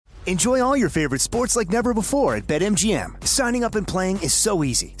Enjoy all your favorite sports like never before at BetMGM. Signing up and playing is so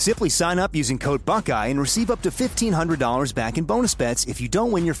easy. Simply sign up using code Buckeye and receive up to $1,500 back in bonus bets if you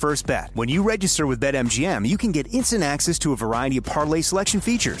don't win your first bet. When you register with BetMGM, you can get instant access to a variety of parlay selection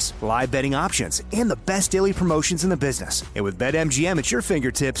features, live betting options, and the best daily promotions in the business. And with BetMGM at your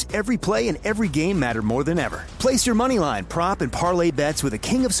fingertips, every play and every game matter more than ever. Place your moneyline, prop, and parlay bets with the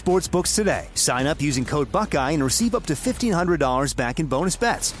king of sportsbooks today. Sign up using code Buckeye and receive up to $1,500 back in bonus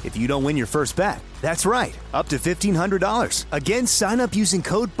bets if you don't win your first bet. That's right, up to $1,500. Again, sign up using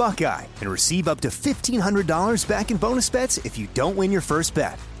code Buckeye and receive up to $1,500 back in bonus bets if you don't win your first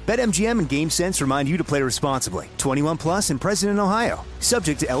bet. BetMGM and GameSense remind you to play responsibly. 21 plus and present in Ohio.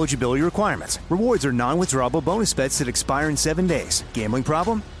 Subject to eligibility requirements. Rewards are non-withdrawable bonus bets that expire in 7 days. Gambling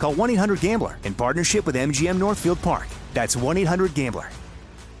problem? Call 1-800-GAMBLER in partnership with MGM Northfield Park. That's 1-800-GAMBLER.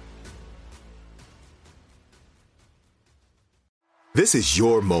 This is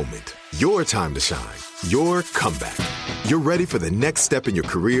your moment, your time to shine, your comeback. You're ready for the next step in your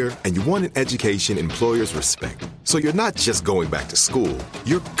career, and you want an education employers respect. So you're not just going back to school,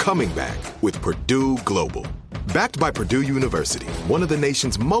 you're coming back with Purdue Global. Backed by Purdue University, one of the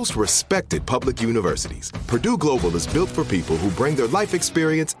nation's most respected public universities, Purdue Global is built for people who bring their life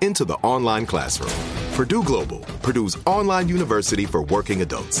experience into the online classroom. Purdue Global, Purdue's online university for working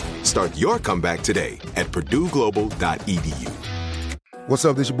adults. Start your comeback today at purdueglobal.edu. What's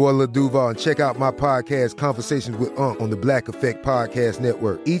up, this your boy Lil Duval, and check out my podcast, Conversations with Unc, on the Black Effect Podcast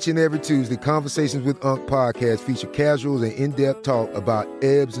Network. Each and every Tuesday, Conversations with Unc podcast feature casual and in-depth talk about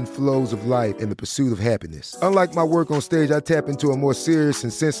ebbs and flows of life and the pursuit of happiness. Unlike my work on stage, I tap into a more serious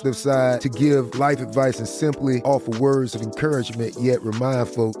and sensitive side to give life advice and simply offer words of encouragement, yet remind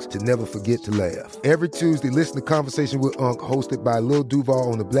folks to never forget to laugh. Every Tuesday, listen to Conversations with Unc, hosted by Lil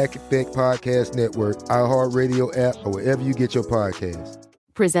Duval on the Black Effect Podcast Network, iHeartRadio app, or wherever you get your podcasts.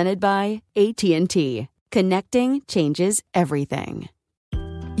 Presented by AT&T. Connecting changes everything.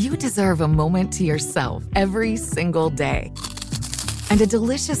 You deserve a moment to yourself every single day. And a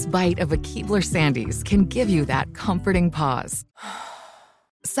delicious bite of a Keebler Sandies can give you that comforting pause.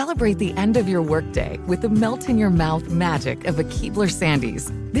 Celebrate the end of your workday with the melt-in-your-mouth magic of a Keebler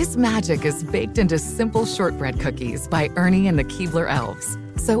Sandies. This magic is baked into simple shortbread cookies by Ernie and the Keebler Elves.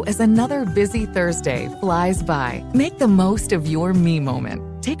 So as another busy Thursday flies by, make the most of your me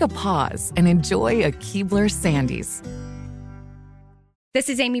moment. Take a pause and enjoy a Keebler Sandies. This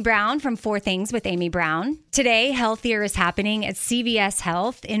is Amy Brown from 4 Things with Amy Brown. Today, healthier is happening at CVS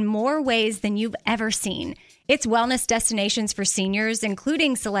Health in more ways than you've ever seen. It's wellness destinations for seniors,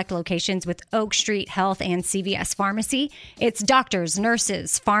 including select locations with Oak Street Health and CVS Pharmacy. It's doctors,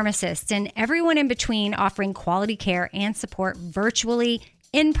 nurses, pharmacists, and everyone in between offering quality care and support virtually,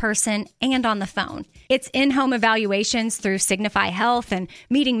 in person, and on the phone. It's in-home evaluations through Signify Health and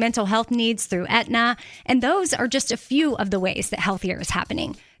meeting mental health needs through Aetna. And those are just a few of the ways that healthier is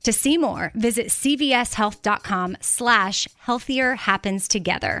happening. To see more, visit cvshealth.com/healthier happens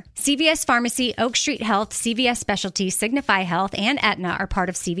together. CVS Pharmacy, Oak Street Health, CVS Specialty, Signify Health, and Aetna are part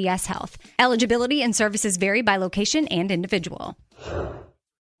of CVS Health. Eligibility and services vary by location and individual.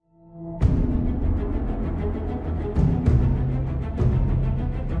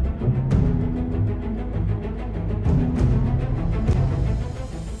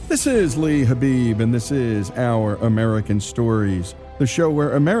 This is Lee Habib, and this is Our American Stories, the show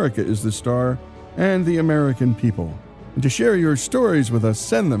where America is the star and the American people. And to share your stories with us,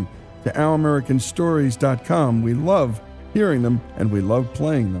 send them to ouramericanstories.com. We love hearing them, and we love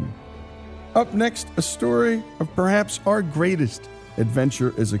playing them. Up next, a story of perhaps our greatest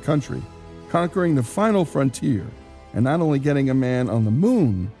adventure as a country, conquering the final frontier, and not only getting a man on the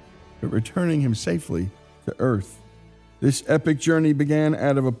moon, but returning him safely to Earth. This epic journey began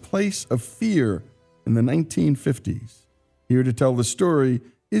out of a place of fear in the 1950s. Here to tell the story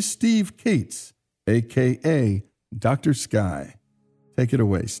is Steve Kates, a.k.a. Dr. Sky. Take it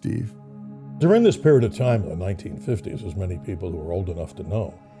away, Steve. During this period of time in the 1950s, as many people who are old enough to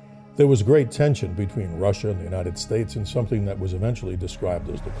know, there was great tension between Russia and the United States in something that was eventually described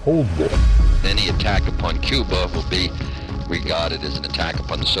as the Cold War. Any attack upon Cuba will be regarded as an attack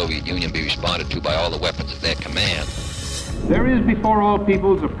upon the Soviet Union, be responded to by all the weapons at their command. There is before all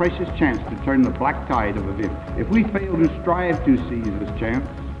peoples a precious chance to turn the black tide of events. If we fail to strive to seize this chance,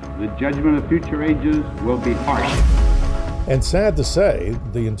 the judgment of future ages will be harsh. And sad to say,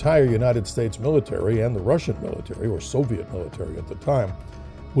 the entire United States military and the Russian military, or Soviet military at the time,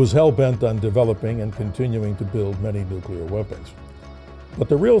 was hell-bent on developing and continuing to build many nuclear weapons. But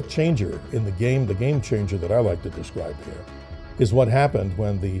the real changer in the game changer that I like to describe here, is what happened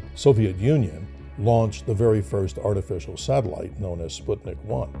when the Soviet Union launched the very first artificial satellite known as Sputnik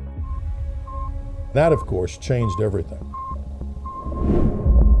 1. That, of course, changed everything.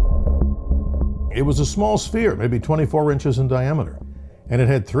 It was a small sphere, maybe 24 inches in diameter, and it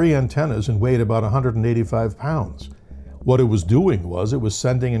had 3 antennas and weighed about 185 pounds. What it was doing was it was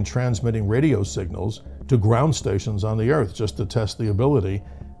sending and transmitting radio signals to ground stations on the Earth just to test the ability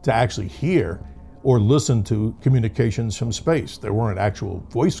to actually hear or listen to communications from space. There weren't actual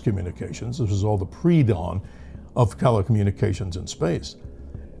voice communications. This was all the pre-dawn of telecommunications in space.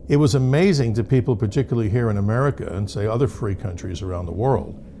 It was amazing to people, particularly here in America and say other free countries around the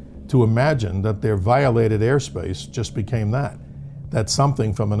world, to imagine that their violated airspace just became that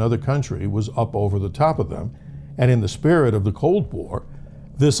something from another country was up over the top of them. And in the spirit of the Cold War,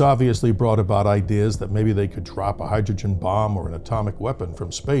 this obviously brought about ideas that maybe they could drop a hydrogen bomb or an atomic weapon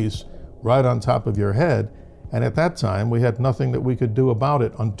from space right on top of your head. And at that time, we had nothing that we could do about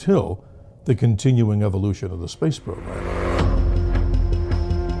it until the continuing evolution of the space program.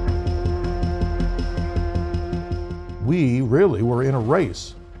 We really were in a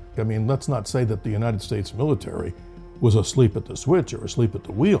race. I mean, let's not say that the United States military was asleep at the switch or asleep at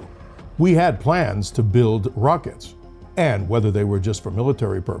the wheel. We had plans to build rockets, and whether they were just for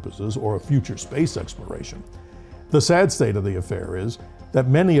military purposes or a future space exploration. The sad state of the affair is that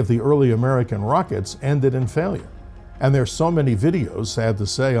many of the early American rockets ended in failure. And there's so many videos, sad to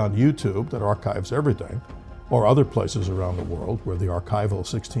say, on YouTube that archives everything, or other places around the world where the archival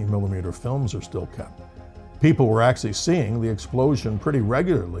 16mm films are still kept. People were actually seeing the explosion pretty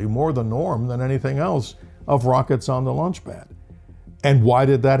regularly, more the norm than anything else, of rockets on the launch pad. And why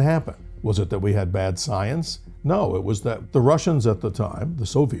did that happen? Was it that we had bad science? No, it was that the Russians at the time, the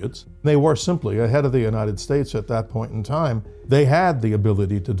Soviets, they were simply ahead of the United States at that point in time. They had the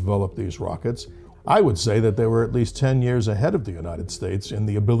ability to develop these rockets. I would say that they were at least 10 years ahead of the United States in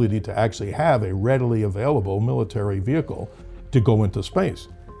the ability to actually have a readily available military vehicle to go into space.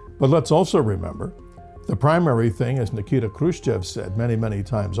 But let's also remember, the primary thing, as Nikita Khrushchev said many, many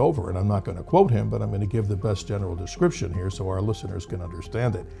times over, and I'm not going to quote him, but I'm going to give the best general description here so our listeners can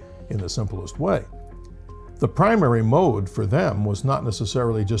understand it in the simplest way. The primary mode for them was not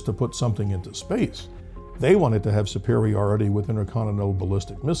necessarily just to put something into space. They wanted to have superiority with intercontinental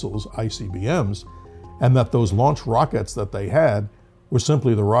ballistic missiles, ICBMs, and that those launch rockets that they had were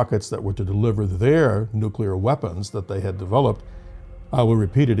simply the rockets that were to deliver their nuclear weapons that they had developed. I will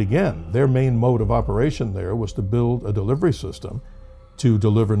repeat it again. Their main mode of operation there was to build a delivery system to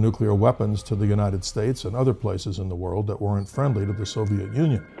deliver nuclear weapons to the United States and other places in the world that weren't friendly to the Soviet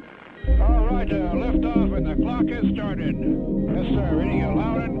Union. All right, lift off and the clock has started. Yes, sir, reading you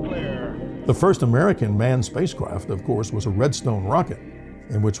loud and clear. The first American manned spacecraft, of course, was a Redstone rocket,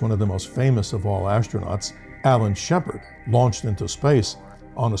 in which one of the most famous of all astronauts, Alan Shepard, launched into space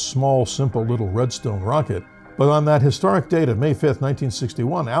on a small, simple little Redstone rocket. But on that historic date of May 5th,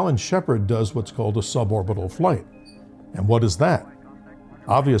 1961, Alan Shepard does what's called a suborbital flight. And what is that?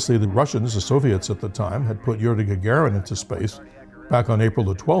 Obviously, the Russians, the Soviets at the time, had put Yuri Gagarin into space back on April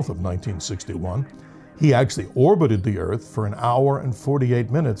the 12th of 1961. He actually orbited the Earth for 1 hour and 48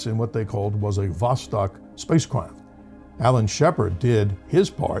 minutes in what they called was a Vostok spacecraft. Alan Shepard did his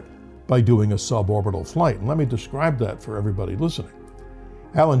part by doing a suborbital flight. And let me describe that for everybody listening.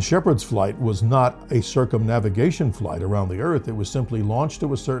 Alan Shepard's flight was not a circumnavigation flight around the Earth. It was simply launch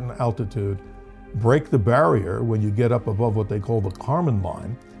to a certain altitude, break the barrier when you get up above what they call the Kármán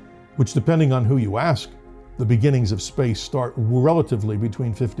line, which, depending on who you ask, the beginnings of space start relatively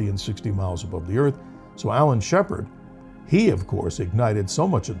between 50 and 60 miles above the Earth. So Alan Shepard, he, of course, ignited so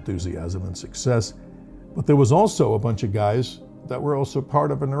much enthusiasm and success. But there was also a bunch of guys that were also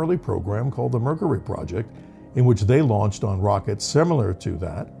part of an early program called the Mercury Project, in which they launched on rockets similar to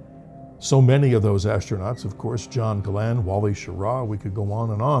that. So many of those astronauts, of course, John Glenn, Wally Schirra, we could go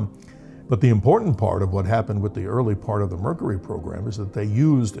on and on. But the important part of what happened with the early part of the Mercury program is that they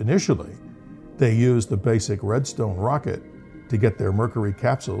used the basic Redstone rocket to get their Mercury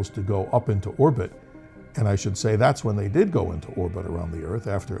capsules to go up into orbit. And I should say that's when they did go into orbit around the Earth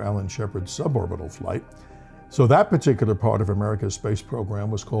after Alan Shepard's suborbital flight. So that particular part of America's space program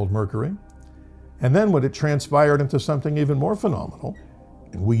was called Mercury. And then when it transpired into something even more phenomenal,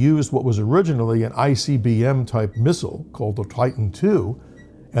 and we used what was originally an ICBM-type missile called the Titan II,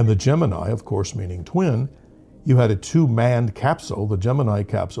 and the Gemini, of course, meaning twin, you had a 2-manned capsule, the Gemini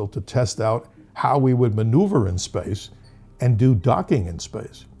capsule, to test out how we would maneuver in space and do docking in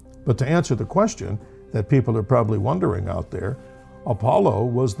space. But to answer the question that people are probably wondering out there, Apollo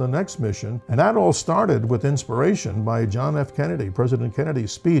was the next mission, and that all started with inspiration by John F. Kennedy, President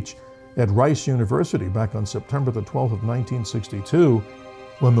Kennedy's speech at Rice University back on September the 12th of 1962,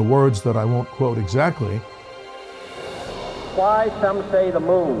 when the words that I won't quote exactly, "Why, some say the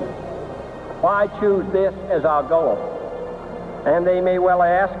moon, Why choose this as our goal? And they may well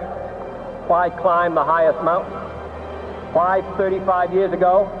ask, why climb the highest mountain? Why, 35 years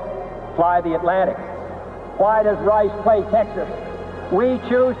ago, fly the Atlantic? Why does Rice play Texas? We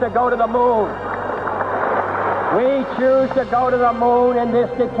choose to go to the moon. We choose to go to the moon in this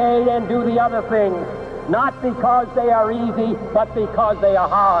decade and do the other things, not because they are easy, but because they are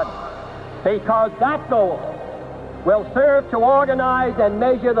hard. Because that goal will serve to organize and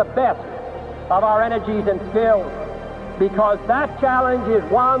measure the best of our energies and skills. Because that challenge is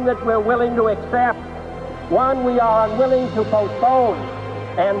one that we're willing to accept, one we are unwilling to postpone,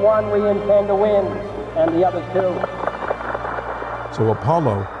 and one we intend to win, and the others too. So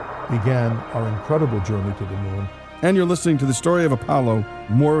Apollo began our incredible journey to the moon. And you're listening to the story of Apollo.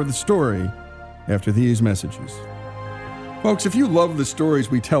 More of the story after these messages. Folks, if you love the stories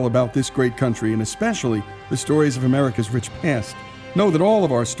we tell about this great country, and especially the stories of America's rich past, know that all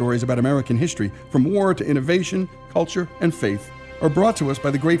of our stories about American history, from war to innovation, culture, and faith, are brought to us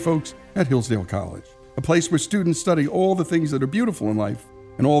by the great folks at Hillsdale College, a place where students study all the things that are beautiful in life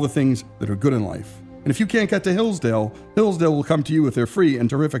and all the things that are good in life. And if you can't get to Hillsdale, Hillsdale will come to you with their free and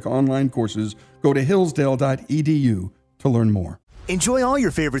terrific online courses. Go to hillsdale.edu to learn more. Enjoy all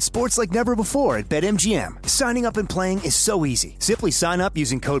your favorite sports like never before at BetMGM. Signing up and playing is so easy. Simply sign up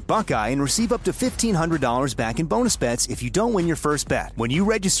using code Buckeye and receive up to $1,500 back in bonus bets if you don't win your first bet. When you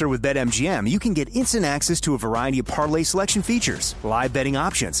register with BetMGM, you can get instant access to a variety of parlay selection features, live betting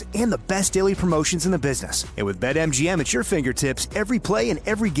options, and the best daily promotions in the business. And with BetMGM at your fingertips, every play and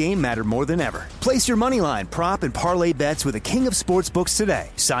every game matter more than ever. Place your moneyline, prop, and parlay bets with the king of sportsbooks today.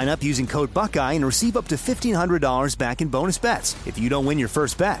 Sign up using code Buckeye and receive up to $1,500 back in bonus bets if you don't win your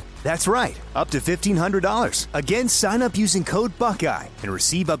first bet. That's right, up to $1,500. Again, sign up using code Buckeye and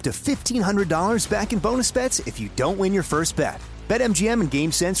receive up to $1,500 back in bonus bets if you don't win your first bet. BetMGM and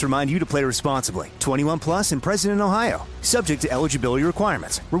GameSense remind you to play responsibly. 21 plus and present in Ohio. Subject to eligibility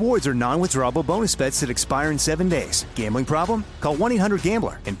requirements. Rewards are non-withdrawable bonus bets that expire in 7 days. Gambling problem? Call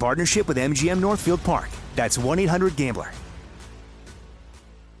 1-800-GAMBLER in partnership with MGM Northfield Park. That's 1-800-GAMBLER.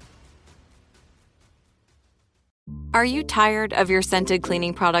 Are you tired of your scented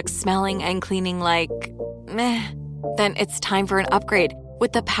cleaning products smelling and cleaning like meh? Then it's time for an upgrade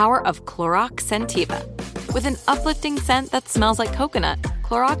with the power of Clorox Scentiva. With an uplifting scent that smells like coconut,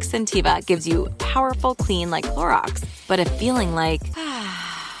 Clorox Scentiva gives you powerful clean like Clorox, but a feeling like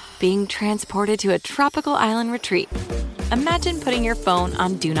being transported to a tropical island retreat. Imagine putting your phone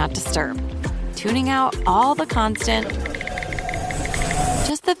on Do Not Disturb, tuning out all the constant,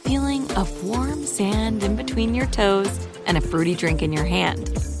 just the feeling of warm sand in between your toes and a fruity drink in your hand.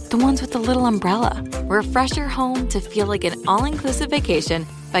 The ones with the little umbrella. Refresh your home to feel like an all-inclusive vacation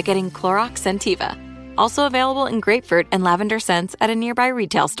by getting Clorox Scentiva. Also available in grapefruit and lavender scents at a nearby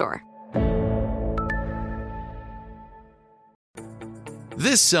retail store.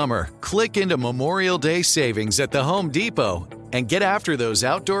 This summer, click into Memorial Day savings at the Home Depot and get after those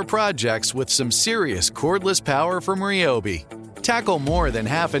outdoor projects with some serious cordless power from Ryobi. Tackle more than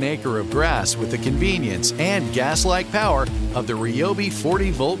half an acre of grass with the convenience and gas-like power of the Ryobi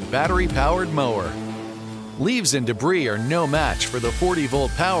 40-volt battery-powered mower. Leaves and debris are no match for the 40-volt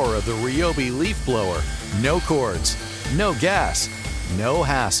power of the Ryobi leaf blower. No cords, no gas, no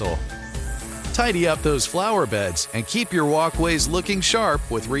hassle. Tidy up those flower beds and keep your walkways looking sharp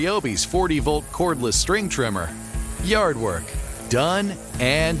with Ryobi's 40-volt cordless string trimmer. Yard work, done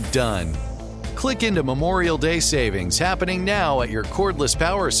and done. Click into Memorial Day savings happening now at your cordless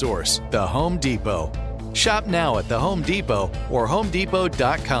power source, the Home Depot. Shop now at the Home Depot or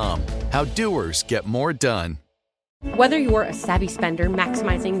HomeDepot.com. How doers get more done. Whether you're a savvy spender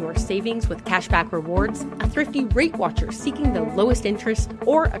maximizing your savings with cashback rewards, a thrifty rate watcher seeking the lowest interest,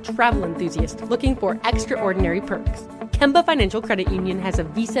 or a travel enthusiast looking for extraordinary perks, Kemba Financial Credit Union has a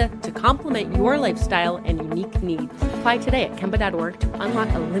visa to complement your lifestyle and unique needs. Apply today at Kemba.org to unlock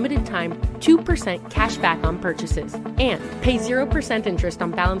a limited time 2% cash back on purchases and pay 0% interest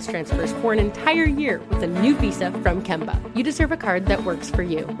on balance transfers for an entire year with a new visa from Kemba. You deserve a card that works for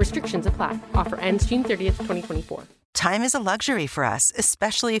you. Restrictions apply. Offer ends June 30th, 2024. Time is a luxury for us,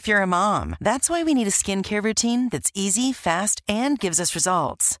 especially if you're a mom. That's why we need a skincare routine that's easy, fast, and gives us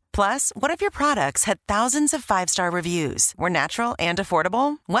results. Plus, what if your products had thousands of 5-star reviews, were natural and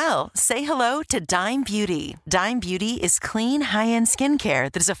affordable? Well, say hello to Dime Beauty. Dime Beauty is clean, high-end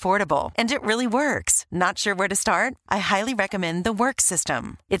skincare that is affordable, and it really works. Not sure where to start? I highly recommend the Work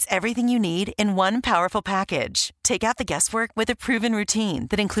System. It's everything you need in one powerful package. Take out the guesswork with a proven routine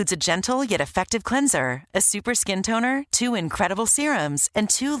that includes a gentle yet effective cleanser, a super skin toner, 2 incredible serums, and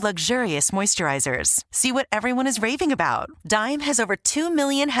 2 luxurious moisturizers. See what everyone is raving about. Dime has over 2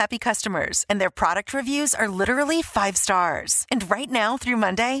 million happy customers, and their product reviews are literally 5 stars. And right now through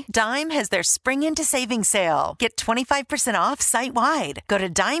Monday, Dime has their Spring Into Savings sale. Get 25% off site-wide. Go to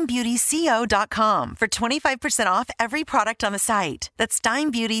DimeBeautyCO.com for 25% off every product on the site. That's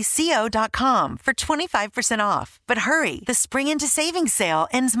DimeBeautyCO.com for 25% off. But hurry, the Spring Into Savings sale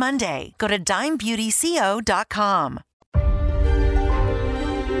ends Monday. Go to DimeBeautyCO.com.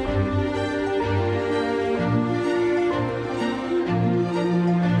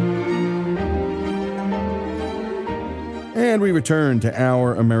 And we return to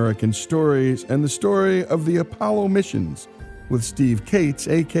Our American Stories and the story of the Apollo missions with Steve Kates,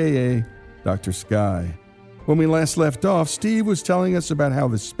 a.k.a. Dr. Sky. When we last left off, Steve was telling us about how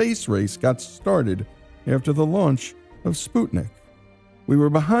the space race got started after the launch of Sputnik. We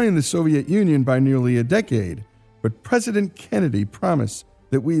were behind the Soviet Union by nearly a decade, but President Kennedy promised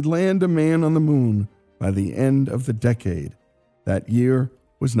that we'd land a man on the moon by the end of the decade. That year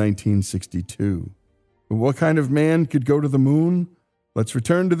was 1962. But what kind of man could go to the moon? Let's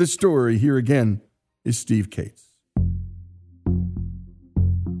return to the story. Here again is Steve Kates.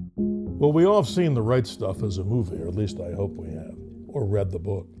 Well, we all have seen The Right Stuff as a movie, or at least I hope we have, or read the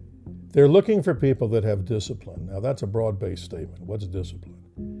book. They're looking for people that have discipline. Now, that's a broad-based statement. What's discipline?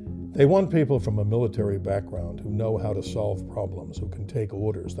 They want people from a military background who know how to solve problems, who can take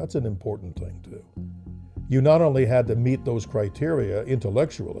orders. That's an important thing, too. You not only had to meet those criteria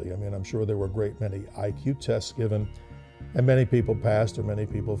intellectually, I mean, I'm sure there were a great many IQ tests given, and many people passed or many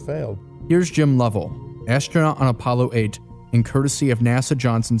people failed. Here's Jim Lovell, astronaut on Apollo 8, in courtesy of NASA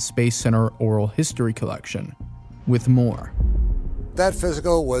Johnson Space Center Oral History Collection, with more. That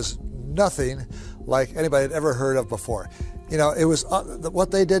physical was nothing like anybody had ever heard of before. You know, it was what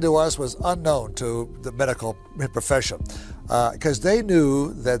they did to us was unknown to the medical profession, because they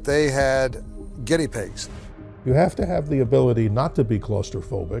knew that they had guinea pigs. You have to have the ability not to be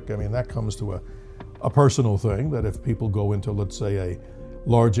claustrophobic. I mean, that comes to a personal thing, that if people go into, let's say, a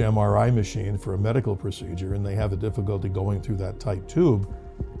large MRI machine for a medical procedure and they have a difficulty going through that tight tube,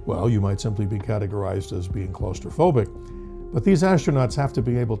 well, you might simply be categorized as being claustrophobic. But these astronauts have to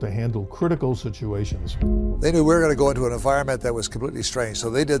be able to handle critical situations. They knew we were going to go into an environment that was completely strange,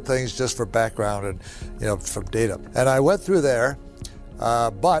 so they did things just for background and, you know, from data. And I went through there,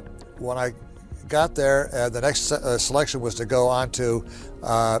 but when I got there, the next selection was to go on to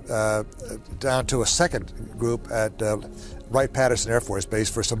down to a second group at Wright-Patterson Air Force Base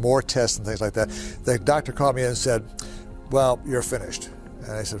for some more tests and things like that. The doctor called me in and said, "Well, you're finished."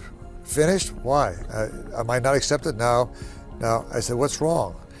 And I said, "Finished? Why? Am I not accepted?" No. I said, "What's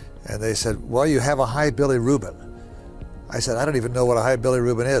wrong?" And they said, "Well, you have a high bilirubin." I said, "I don't even know what a high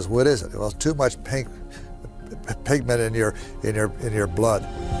bilirubin is. What is it?" "Well, too much pigment in your blood."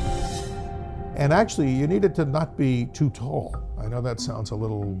 And actually, you needed to not be too tall. I know that sounds a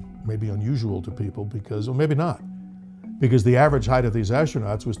little maybe unusual to people because, or maybe not, because the average height of these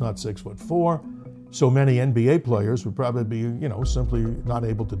astronauts was not 6'4". So many NBA players would probably be, you know, simply not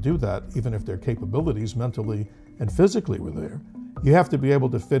able to do that, even if their capabilities mentally and physically were there. You have to be able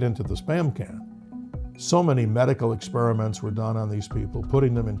to fit into the spam can. So many medical experiments were done on these people,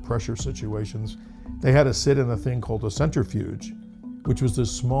 putting them in pressure situations. They had to sit in a thing called a centrifuge, which was this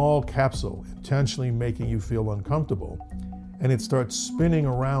small capsule intentionally making you feel uncomfortable. And it starts spinning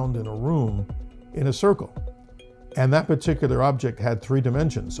around in a room in a circle. And that particular object had 3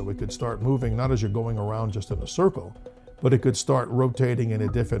 dimensions, so it could start moving not as you're going around just in a circle, but it could start rotating in a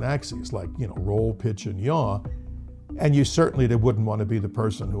different axes, like, you know, roll, pitch, and yaw. And you certainly wouldn't want to be the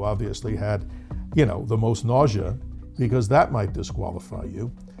person who obviously had, you know, the most nausea, because that might disqualify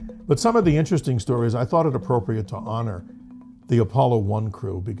you. But some of the interesting stories, I thought it appropriate to honor the Apollo 1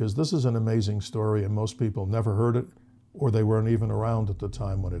 crew, because this is an amazing story and most people never heard it, or they weren't even around at the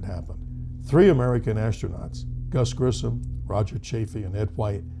time when it happened. 3 American astronauts, Gus Grissom, Roger Chaffee, and Ed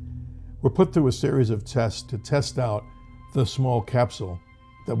White, were put through a series of tests to test out the small capsule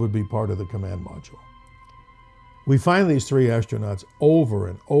that would be part of the command module. We find these 3 astronauts over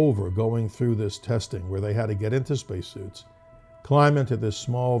and over going through this testing where they had to get into spacesuits, climb into this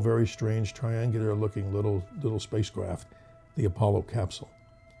small, very strange, triangular-looking little spacecraft, the Apollo capsule.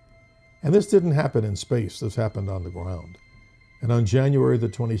 And this didn't happen in space, this happened on the ground. And on January the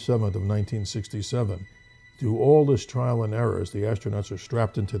 27th of 1967, through all this trial and error, as the astronauts are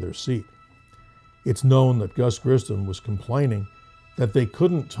strapped into their seat, it's known that Gus Grissom was complaining that they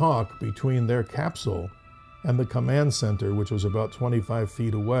couldn't talk between their capsule and the command center, which was about 25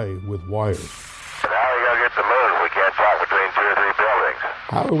 feet away, with wires. How are we going to get to the moon? We can't talk between 2 or 3 buildings.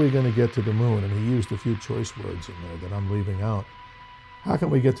 How are we going to get to the moon? And he used a few choice words in there that I'm leaving out. How can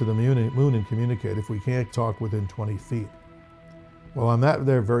we get to the moon and communicate if we can't talk within 20 feet? Well, on that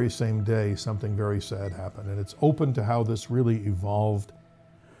very same day, something very sad happened, and it's open to how this really evolved.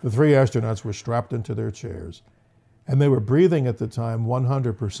 The 3 astronauts were strapped into their chairs, and they were breathing at the time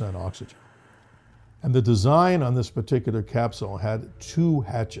 100% oxygen. And the design on this particular capsule had 2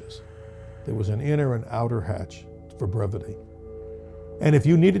 hatches. There was an inner and outer hatch for brevity. And if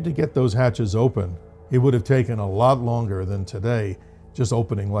you needed to get those hatches open, it would have taken a lot longer than today, just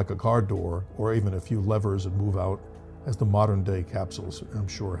opening like a car door or even a few levers and move out, as the modern day capsules I'm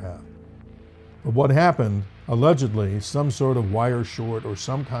sure have. But what happened, allegedly, some sort of wire short or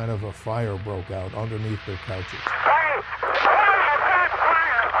some kind of a fire broke out underneath their couches.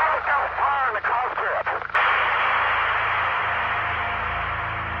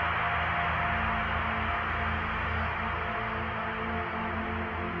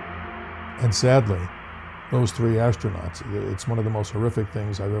 And sadly, those 3 astronauts, it's one of the most horrific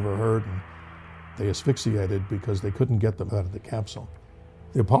things I've ever heard, and they asphyxiated because they couldn't get them out of the capsule.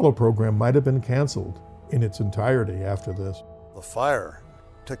 The Apollo program might have been canceled in its entirety after this. The fire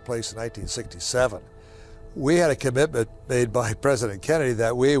took place in 1967. We had a commitment made by President Kennedy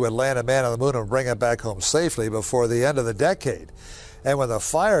that we would land a man on the moon and bring him back home safely before the end of the decade. And when the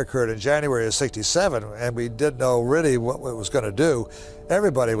fire occurred in January of '67, and we didn't know really what it was going to do,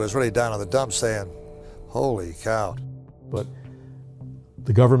 everybody was really down in the dumps saying, holy cow. But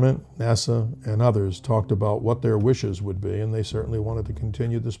the government, NASA, and others talked about what their wishes would be, and they certainly wanted to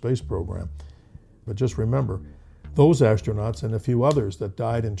continue the space program. But just remember, those astronauts and a few others that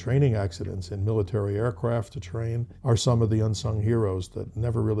died in training accidents in military aircraft to train are some of the unsung heroes that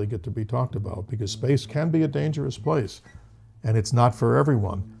never really get to be talked about, because space can be a dangerous place, and it's not for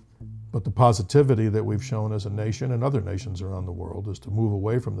everyone. But the positivity that we've shown as a nation and other nations around the world is to move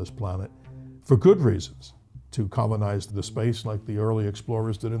away from this planet for good reasons, to colonize the space like the early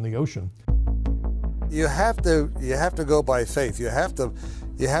explorers did in the ocean. You have to go by faith. You have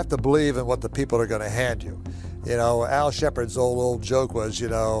to believe in what the people are going to hand you. You know, Al Shepard's old joke was, you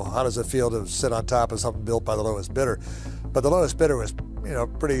know, how does it feel to sit on top of something built by the lowest bidder? But the lowest bidder was, you know,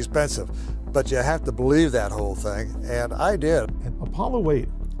 pretty expensive. But you have to believe that whole thing, and I did. And Apollo 8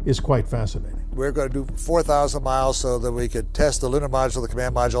 is quite fascinating. We're going to do 4,000 miles so that we could test the lunar module, the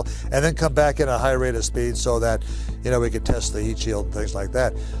command module, and then come back in a high rate of speed so that, you know, we could test the heat shield and things like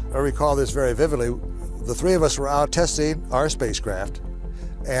that. I recall this very vividly. The 3 of us were out testing our spacecraft,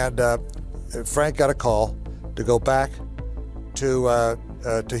 and Frank got a call to go back to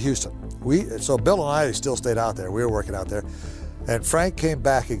Houston. So Bill and I still stayed out there. We were working out there. And Frank came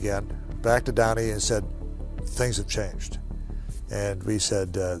back again, back to Downey, and said, things have changed. And we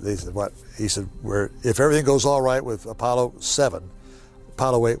said, they said, what? He said, if everything goes all right with Apollo 7,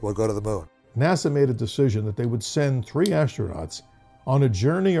 Apollo 8 will go to the moon. NASA made a decision that they would send 3 astronauts on a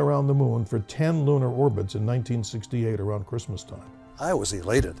journey around the moon for 10 lunar orbits in 1968 around Christmas time. I was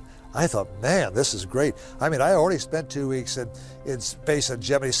elated. I thought, man, this is great. I mean, I already spent 2 weeks in space on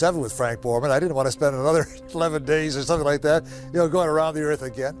Gemini 7 with Frank Borman. I didn't want to spend another 11 days or something like that, you know, going around the Earth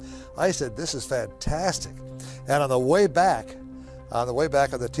again. I said, this is fantastic. And on the way back on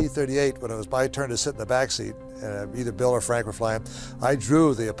the T-38, when it was my turn to sit in the back seat, either Bill or Frank were flying, I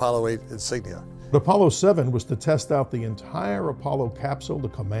drew the Apollo 8 insignia. But Apollo 7 was to test out the entire Apollo capsule, the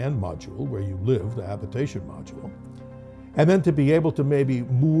command module, where you live, the habitation module, and then to be able to maybe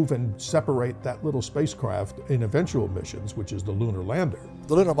move and separate that little spacecraft in eventual missions, which is the lunar lander.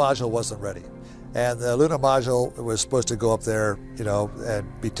 The lunar module wasn't ready. And the lunar module was supposed to go up there, you know, and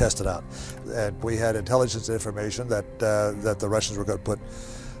be tested out. And we had intelligence information that the Russians were going to put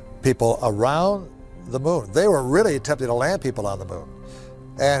people around the moon. They were really attempting to land people on the moon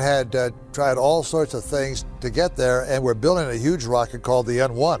and had tried all sorts of things to get there, and were building a huge rocket called the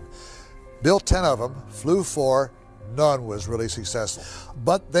N-1. Built 10 of them, flew 4, none was really successful.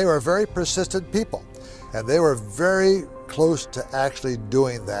 But they were very persistent people, and they were very close to actually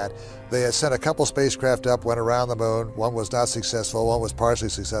doing that. They had sent a couple spacecraft up, went around the moon. One was not successful, one was partially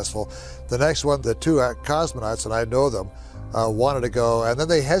successful. The next one, the 2 cosmonauts, and I know them, wanted to go, and then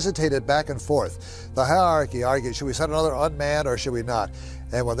they hesitated back and forth. The hierarchy argued, should we send another unmanned or should we not?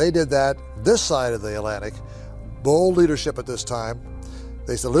 And when they did that, this side of the Atlantic, bold leadership at this time,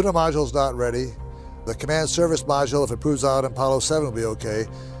 they said, lunar module's not ready. The command service module, if it proves out in Apollo 7, will be okay.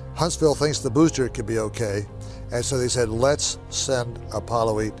 Huntsville thinks the booster could be okay. And so they said, let's send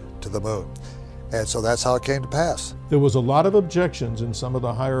Apollo 8 to the moon. And so that's how it came to pass. There was a lot of objections in some of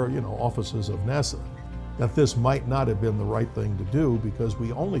the higher, offices of NASA that this might not have been the right thing to do, because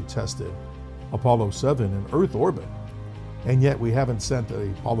we only tested Apollo 7 in Earth orbit, and yet we haven't sent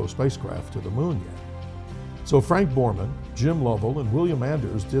an Apollo spacecraft to the moon yet. So Frank Borman, Jim Lovell, and William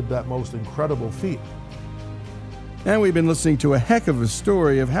Anders did that most incredible feat. And we've been listening to a heck of a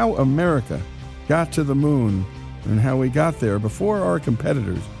story of how America got to the moon and how we got there before our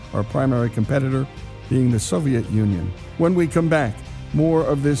competitors, our primary competitor being the Soviet Union. When we come back, more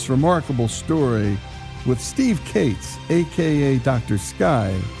of this remarkable story with Steve Kates, a.k.a. Dr.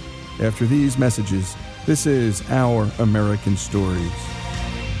 Sky. After these messages, this is Our American Stories.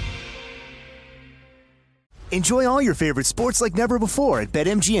 Enjoy all your favorite sports like never before at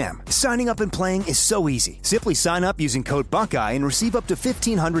BetMGM. Signing up and playing is so easy. Simply sign up using code Buckeye and receive up to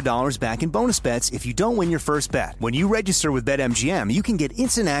 $1,500 back in bonus bets if you don't win your first bet. When you register with BetMGM, you can get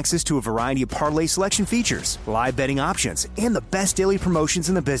instant access to a variety of parlay selection features, live betting options, and the best daily promotions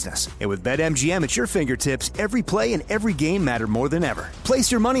in the business. And with BetMGM at your fingertips, every play and every game matter more than ever.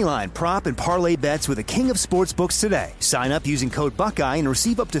 Place your moneyline, prop, and parlay bets with the king of sportsbooks today. Sign up using code Buckeye and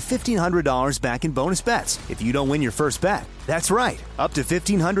receive up to $1,500 back in bonus bets if you don't win your first bet. That's right, up to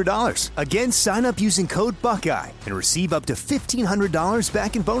 $1,500. Again, sign up using code Buckeye and receive up to $1,500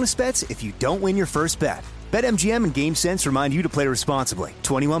 back in bonus bets if you don't win your first bet. BetMGM and GameSense remind you to play responsibly.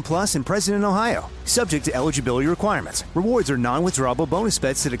 21 plus and present in Ohio. Subject to eligibility requirements. Rewards are non-withdrawable bonus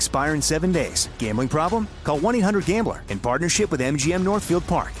bets that expire in 7 days. Gambling problem? Call 1-800-GAMBLER in partnership with MGM Northfield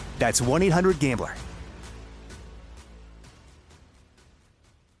Park. That's 1-800-GAMBLER.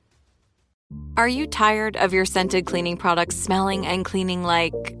 Are you tired of your scented cleaning products smelling and cleaning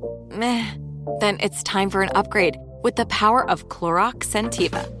like meh? Then it's time for an upgrade with the power of Clorox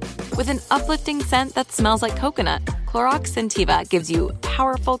Scentiva. With an uplifting scent that smells like coconut, Clorox Scentiva gives you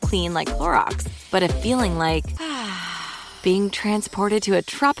powerful clean like Clorox, but a feeling like being transported to a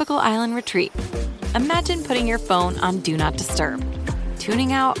tropical island retreat. Imagine putting your phone on Do Not Disturb,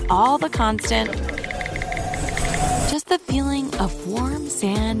 tuning out all the constant, just the feeling of warm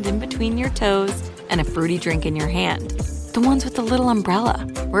sand in between your toes and a fruity drink in your hand. The ones with the little umbrella.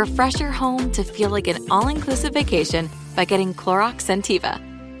 Refresh your home to feel like an all-inclusive vacation by getting Clorox Scentiva.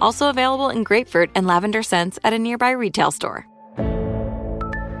 Also available in grapefruit and lavender scents at a nearby retail store.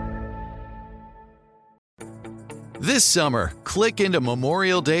 This summer, click into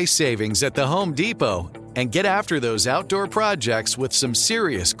Memorial Day savings at the Home Depot and get after those outdoor projects with some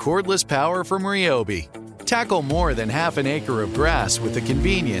serious cordless power from Ryobi. Tackle more than half an acre of grass with the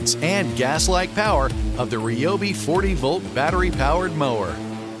convenience and gas-like power of the Ryobi 40-volt battery-powered mower.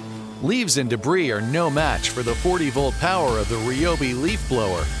 Leaves and debris are no match for the 40-volt power of the Ryobi leaf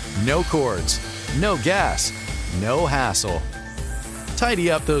blower. No cords, no gas, no hassle.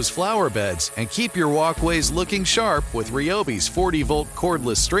 Tidy up those flower beds and keep your walkways looking sharp with Ryobi's 40-volt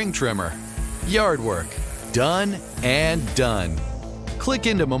cordless string trimmer. Yard work, done and done. Click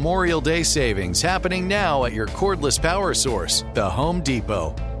into Memorial Day savings happening now at your cordless power source, the Home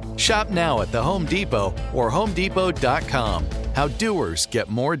Depot. Shop now at the Home Depot or HomeDepot.com. How doers get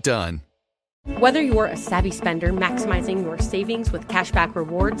more done. Whether you're a savvy spender maximizing your savings with cashback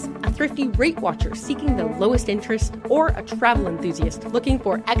rewards, a thrifty rate watcher seeking the lowest interest, or a travel enthusiast looking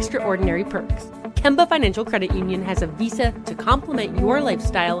for extraordinary perks, Kemba Financial Credit Union has a visa to complement your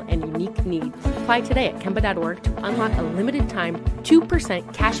lifestyle and unique needs. Apply today at Kemba.org to unlock a limited-time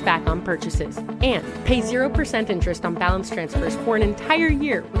 2% cash back on purchases and pay 0% interest on balance transfers for an entire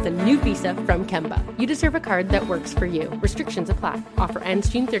year with a new visa from Kemba. You deserve a card that works for you. Restrictions apply. Offer ends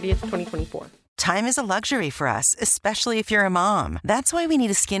June 30th, 2024. Time is a luxury for us, especially if you're a mom. That's why we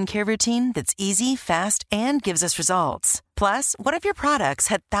need a skincare routine that's easy, fast, and gives us results. Plus, what if your products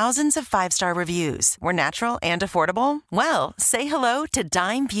had thousands of 5-star reviews, were natural and affordable? Well, say hello to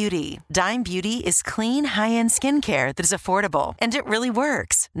Dime Beauty. Dime Beauty is clean, high-end skincare that is affordable, and it really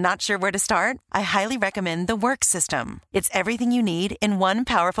works. Not sure where to start? I highly recommend the Work System. It's everything you need in one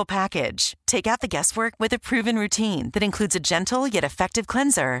powerful package. Take out the guesswork with a proven routine that includes a gentle yet effective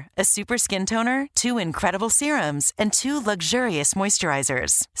cleanser, a super skin toner, 2 incredible serums, and 2 luxurious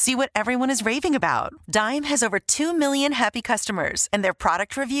moisturizers. See what everyone is raving about. Dime has over 2 million happy customers, and their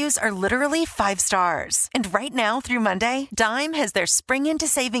product reviews are literally 5 stars. And right now through Monday, Dime has their Spring Into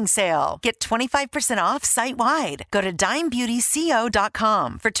Savings sale. Get 25% off site-wide. Go to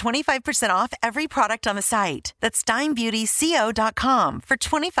DimeBeautyCO.com for 25% off every product on the site. That's DimeBeautyCO.com for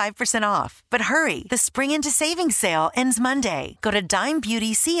 25% off. But hurry, the Spring Into Savings sale ends Monday. Go to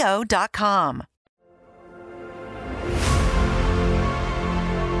DimeBeautyCO.com.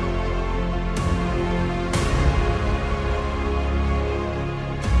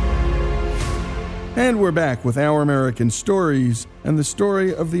 And we're back with Our American Stories and the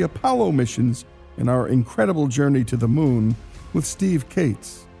story of the Apollo missions and our incredible journey to the moon with Steve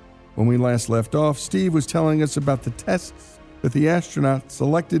Kates. When we last left off, Steve was telling us about the tests that the astronauts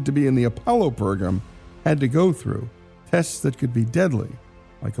selected to be in the Apollo program had to go through, tests that could be deadly,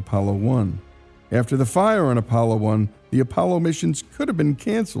 like Apollo 1. After the fire on Apollo 1, the Apollo missions could have been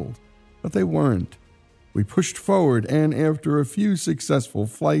canceled, but they weren't. We pushed forward and, after a few successful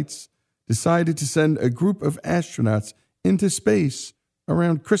flights, decided to send a group of astronauts into space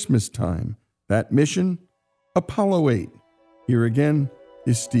around Christmas time. That mission? Apollo 8. Here again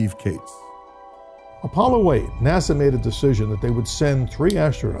is Steve Cates. Apollo 8, NASA made a decision that they would send 3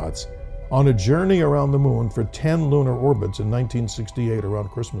 astronauts on a journey around the moon for 10 lunar orbits in 1968 around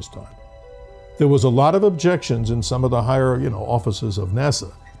Christmas time. There was a lot of objections in some of the higher, offices of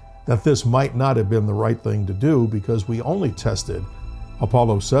NASA that this might not have been the right thing to do because we only tested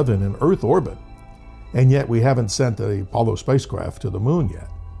Apollo 7 in Earth orbit, and yet we haven't sent the Apollo spacecraft to the moon yet.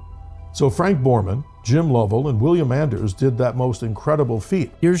 So Frank Borman, Jim Lovell, and William Anders did that most incredible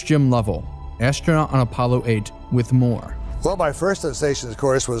feat. Here's Jim Lovell, astronaut on Apollo 8, with more. Well, my first sensation, of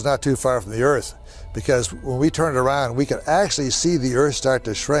course, was not too far from the Earth, because when we turned around, we could actually see the Earth start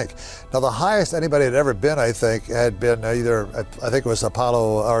to shrink. Now, the highest anybody had ever been, I think, had been either, I think it was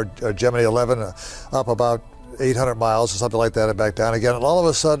Apollo or Gemini 11, up about 800 miles or something like that, and back down again. And all of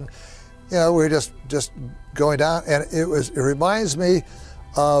a sudden, we were just going down, and it reminds me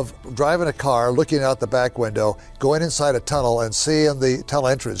of driving a car, looking out the back window, going inside a tunnel, and seeing the tunnel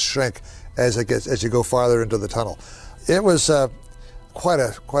entrance shrink as you go farther into the tunnel. It was quite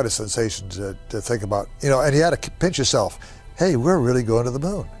a sensation to think about, and you had to pinch yourself. Hey, we're really going to the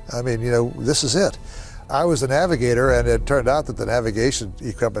moon. I mean, this is it. I was a navigator, and it turned out that the navigation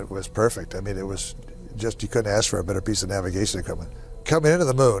equipment was perfect. I mean, it was just, you couldn't ask for a better piece of navigation equipment. Coming into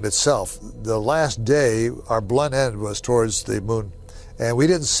the moon itself, the last day, our blunt end was towards the moon, and we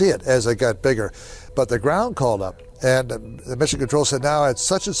didn't see it as it got bigger. But the ground called up, and the mission control said, now at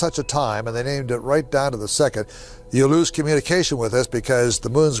such and such a time, and they named it right down to the second, you'll lose communication with us because the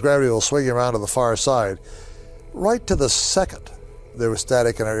moon's gravity will swing you around to the far side. Right to the second, there was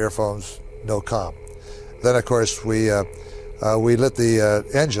static in our earphones, no comm. Then, of course, we lit the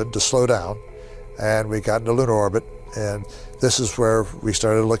engine to slow down, and we got into lunar orbit, and this is where we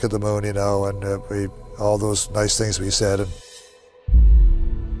started to look at the moon, and all those nice things we said. And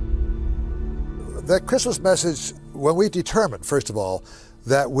that Christmas message, when we determined, first of all,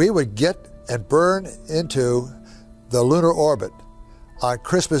 that we would get and burn into the lunar orbit on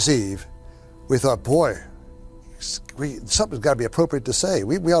Christmas Eve, we thought, boy, something's got to be appropriate to say.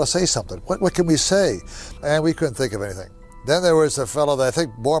 We ought to say something. What can we say? And we couldn't think of anything. Then there was a fellow that I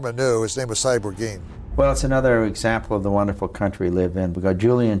think Borman knew. His name was Cy Burgeen. Well, it's another example of the wonderful country we live in. We got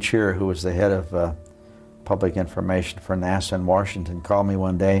Julian Cheer, who was the head of public information for NASA in Washington, called me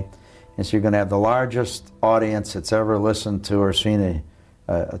one day and said, you're going to have the largest audience that's ever listened to or seen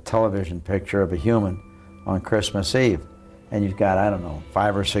a television picture of a human on Christmas Eve. And you've got,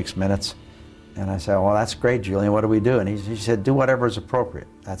 5 or 6 minutes. And I said, well, that's great, Julian. What do we do? And he said, do whatever is appropriate.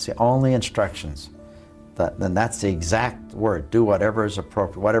 That's the only instructions. Then that's the exact word. Do whatever is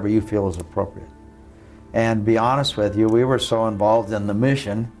appropriate, whatever you feel is appropriate. And be honest with you, we were so involved in the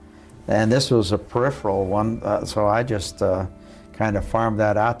mission, and this was a peripheral one, so I just kind of farmed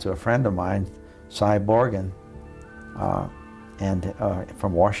that out to a friend of mine, Cy Borgeen,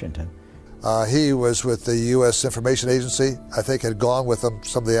 from Washington. He was with the U.S. Information Agency. I think had gone with them,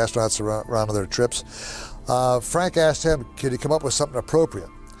 some of the astronauts around on their trips. Frank asked him, could he come up with something appropriate?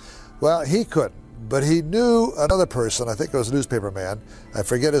 Well, he couldn't, but he knew another person, I think it was a newspaper man, I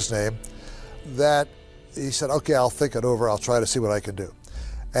forget his name, that he said, okay, I'll think it over, I'll try to see what I can do.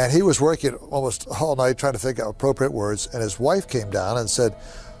 And he was working almost all night trying to think of appropriate words, and his wife came down and said,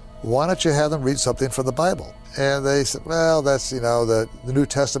 why don't you have them read something from the Bible? And they said, well, that's, the New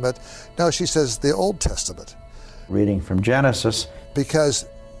Testament. No, she says, the Old Testament. Reading from Genesis. Because,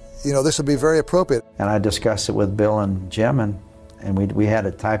 this would be very appropriate. And I discussed it with Bill and Jim, and we had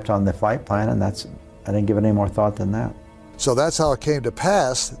it typed on the flight plan, and I didn't give it any more thought than that. So that's how it came to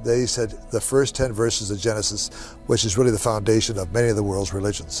pass that he said the first 10 verses of Genesis, which is really the foundation of many of the world's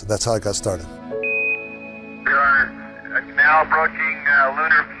religions. And that's how it got started. We are now approaching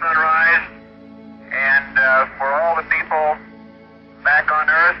lunar sunrise, and for all the people back on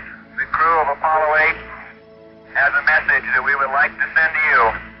Earth, the crew of Apollo 8 has a message that we would like to send to you.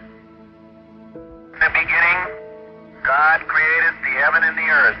 In the beginning, God created the heaven and the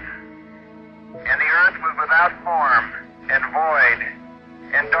earth, and the earth was without form and void,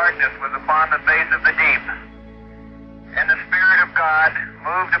 and darkness was upon the face of the deep. And the Spirit of God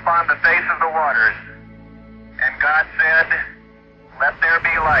moved upon the face of the waters. And God said, let there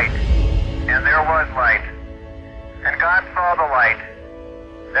be light. And there was light. And God saw the light,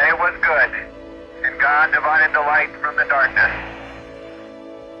 that it was good. And God divided the light from the darkness.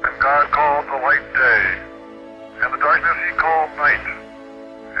 And God called the light day, and the darkness he called night.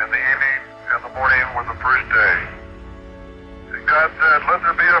 And the evening and the morning was the first day. And God said, let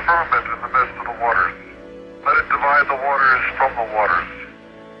there be a firmament in the midst of the waters. Let it divide the waters from the waters.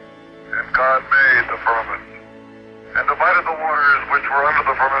 And God made the firmament, and divided the waters which were under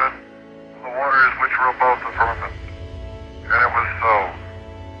the firmament from the waters which were above the firmament. And it was so.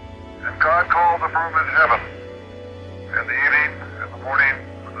 And God called the firmament heaven, and the evening and the morning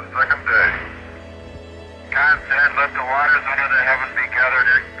was the second day. God said, let the waters under the heaven be gathered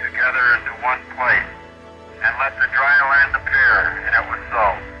together into one place, and let the dry land appear, and it was so.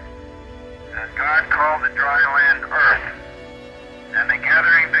 And God called the dry land earth, and the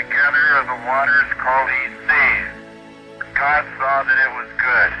gathering together of the waters called he seas. And God saw that it was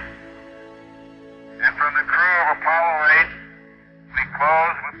good. And from the crew of Apollo 8, we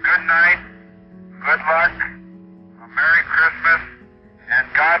close with good night, good luck, a Merry Christmas, and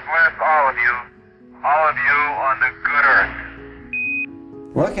God bless all of you on the good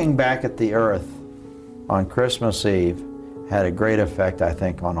earth. Looking back at the earth on Christmas Eve had a great effect, I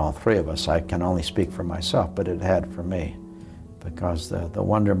think, on all three of us. I can only speak for myself, but it had for me, because the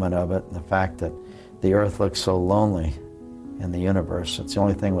wonderment of it, and the fact that the earth looks so lonely in the universe. It's the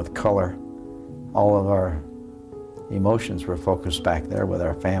only thing with color. All of our emotions were focused back there with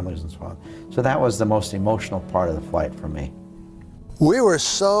our families and so on. So that was the most emotional part of the flight for me. We were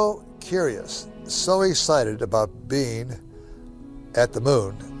so curious, so excited about being at the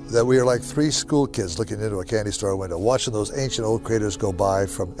moon that we were like three school kids looking into a candy store window, watching those ancient old craters go by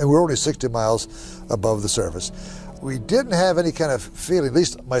and we're only 60 miles above the surface. We didn't have any kind of feeling, at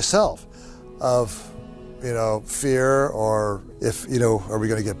least myself, of, fear or if, are we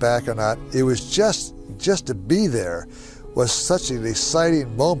going to get back or not. It was just to be there was such an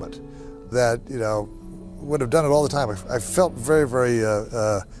exciting moment that, would have done it all the time. I felt very, very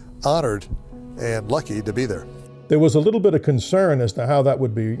honored and lucky to be there. There was a little bit of concern as to how that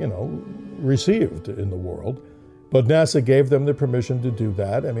would be, received in the world, but NASA gave them the permission to do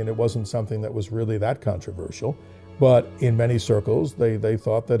that. I mean, it wasn't something that was really that controversial, but in many circles, they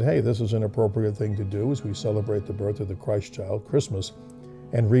thought that, hey, this is an appropriate thing to do as we celebrate the birth of the Christ child, Christmas,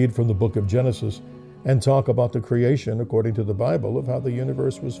 and read from the book of Genesis and talk about the creation, according to the Bible, of how the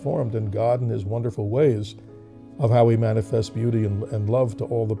universe was formed and God and his wonderful ways of how he manifests beauty and love to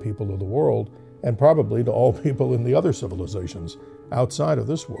all the people of the world, and probably to all people in the other civilizations outside of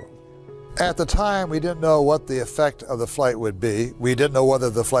this world. At the time, we didn't know what the effect of the flight would be. We didn't know whether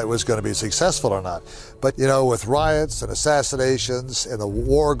the flight was going to be successful or not. But, with riots and assassinations and the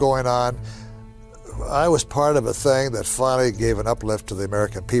war going on, I was part of a thing that finally gave an uplift to the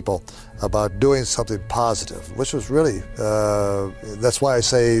American people about doing something positive, which was really, that's why I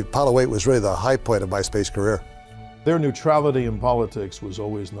say Apollo 8 was really the high point of my space career. Their neutrality in politics was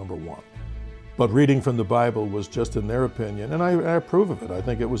always number one. But reading from the Bible was just in their opinion, and I approve of it. I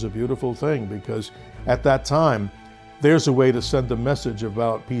think it was a beautiful thing because at that time, there's a way to send a message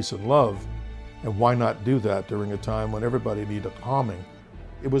about peace and love, and why not do that during a time when everybody needed calming?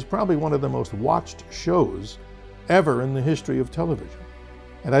 It was probably one of the most watched shows ever in the history of television.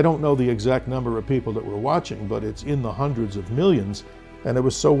 And I don't know the exact number of people that were watching, but it's in the hundreds of millions, and it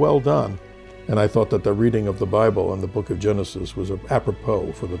was so well done. And I thought that the reading of the Bible and the book of Genesis was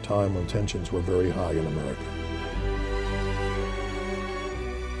apropos for the time when tensions were very high in America.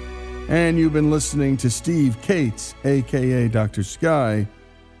 And you've been listening to Steve Kates, a.k.a. Dr. Sky.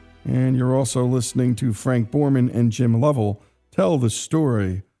 And you're also listening to Frank Borman and Jim Lovell tell the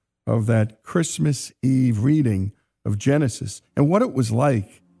story of that Christmas Eve reading of Genesis and what it was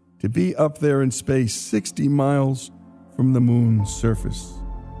like to be up there in space 60 miles from the moon's surface.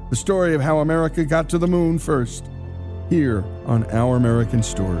 The story of how America got to the moon first, here on Our American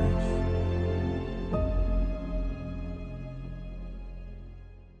Stories.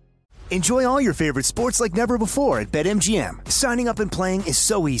 Enjoy all your favorite sports like never before at BetMGM. Signing up and playing is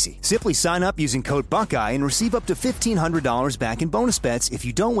so easy. Simply sign up using code Buckeye and receive up to $1,500 back in bonus bets if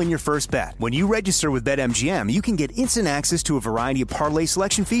you don't win your first bet. When you register with BetMGM, you can get instant access to a variety of parlay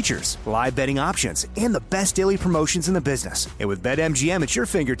selection features, live betting options, and the best daily promotions in the business. And with BetMGM at your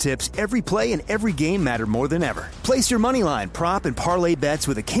fingertips, every play and every game matter more than ever. Place your moneyline, prop, and parlay bets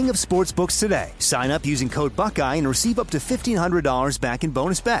with the king of sportsbooks today. Sign up using code Buckeye and receive up to $1,500 back in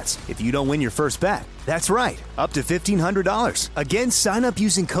bonus bets if you don't win your first bet. That's right, up to $1,500. Again, sign up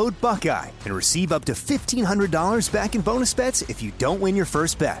using code Buckeye and receive up to $1,500 back in bonus bets if you don't win your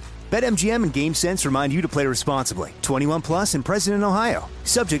first bet. BetMGM and GameSense remind you to play responsibly. 21 plus and present in Ohio.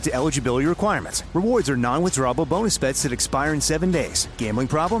 Subject to eligibility requirements. Rewards are non-withdrawable bonus bets that expire in 7 days. Gambling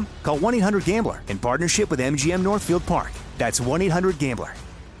problem? Call 1-800-GAMBLER in partnership with MGM Northfield Park. That's 1-800-GAMBLER.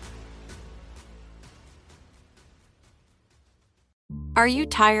 Are you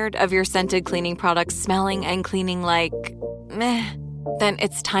tired of your scented cleaning products smelling and cleaning like meh? Then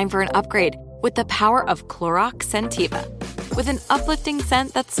it's time for an upgrade with the power of Clorox Scentiva. With an uplifting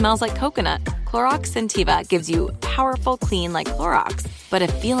scent that smells like coconut, Clorox Scentiva gives you powerful clean like Clorox, but a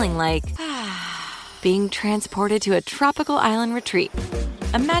feeling like being transported to a tropical island retreat.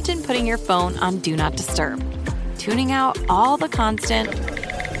 Imagine putting your phone on Do Not Disturb, tuning out all the constant,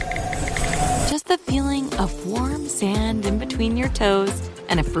 just the feeling of warm sand in between your toes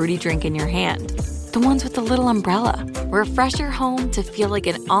and a fruity drink in your hand. The ones with the little umbrella. Refresh your home to feel like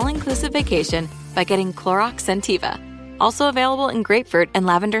an all-inclusive vacation by getting Clorox Scentiva. Also available in grapefruit and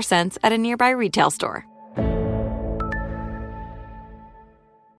lavender scents at a nearby retail store.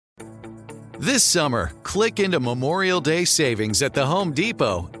 This summer, click into Memorial Day savings at the Home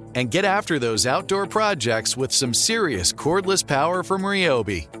Depot and get after those outdoor projects with some serious cordless power from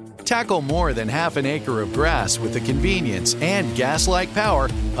Ryobi. Tackle more than half an acre of grass with the convenience and gas-like power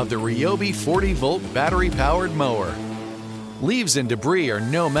of the Ryobi 40-volt battery-powered mower. Leaves and debris are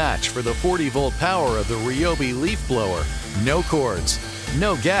no match for the 40-volt power of the Ryobi leaf blower. No cords,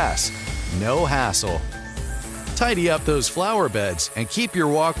 no gas, no hassle. Tidy up those flower beds and keep your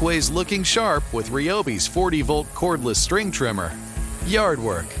walkways looking sharp with Ryobi's 40-volt cordless string trimmer. Yard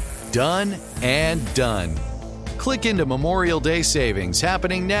work, done and done. Click into Memorial Day savings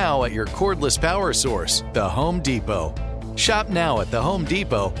happening now at your cordless power source, the Home Depot. Shop now at the Home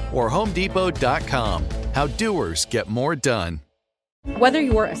Depot or HomeDepot.com. How doers get more done. Whether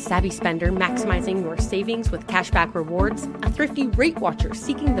you're a savvy spender maximizing your savings with cashback rewards, a thrifty rate watcher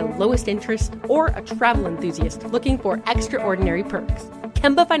seeking the lowest interest, or a travel enthusiast looking for extraordinary perks,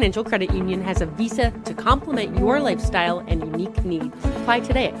 Kemba Financial Credit Union has a visa to complement your lifestyle and unique needs. Apply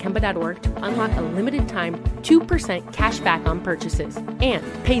today at Kemba.org to unlock a limited-time 2% cash back on purchases and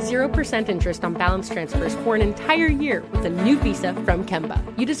pay 0% interest on balance transfers for an entire year with a new visa from Kemba.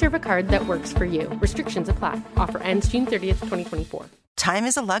 You deserve a card that works for you. Restrictions apply. Offer ends June 30th, 2024. Time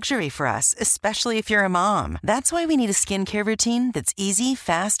is a luxury for us, especially if you're a mom. That's why we need a skincare routine that's easy,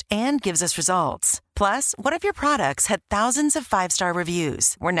 fast, and gives us results. Plus, what if your products had thousands of 5-star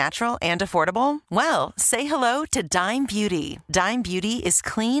reviews, were natural and affordable? Well, say hello to Dime Beauty. Dime Beauty is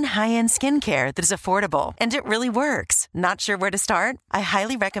clean, high-end skincare that is affordable, and it really works. Not sure where to start? I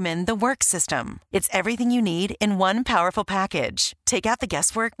highly recommend the Work System. It's everything you need in one powerful package. Take out the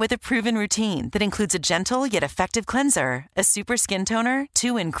guesswork with a proven routine that includes a gentle yet effective cleanser, a super skin toner,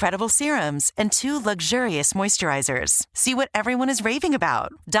 2 incredible serums, and 2 luxurious moisturizers. See what everyone is raving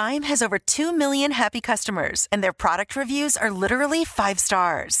about. Dime has over 2 million happy customers, and their product reviews are literally 5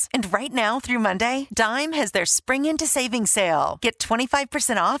 stars. And right now through Monday, Dime has their Spring Into Savings sale. Get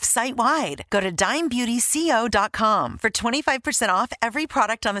 25% off site-wide. Go to dimebeautyco.com for 25% off every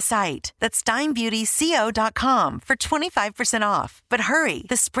product on the site. That's dimebeautyco.com for 25% off. But hurry,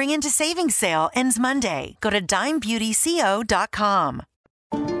 the Spring Into Savings sale ends Monday. Go to dimebeautyco.com.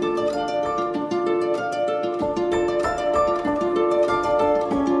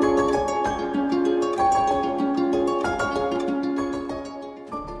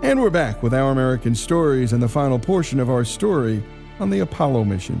 And we're back with Our American Stories and the final portion of our story on the Apollo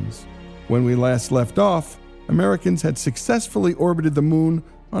missions. When we last left off, Americans had successfully orbited the moon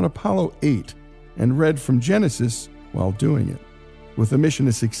on Apollo 8 and read from Genesis while doing it. With the mission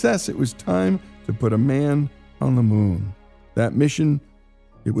a success, it was time to put a man on the moon. That mission,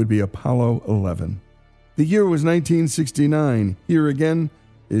 it would be Apollo 11. The year was 1969. Here again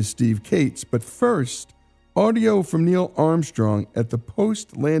is Steve Cates, but first, audio from Neil Armstrong at the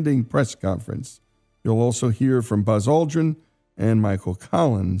post-landing press conference. You'll also hear from Buzz Aldrin and Michael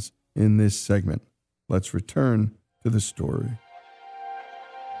Collins in this segment. Let's return to the story.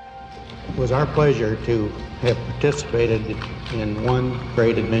 It was our pleasure to have participated in one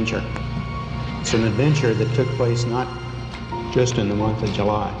great adventure. It's an adventure that took place not just in the month of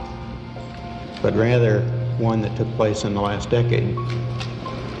July, but rather one that took place in the last decade.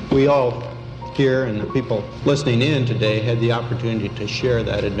 We all here and the people listening in today had the opportunity to share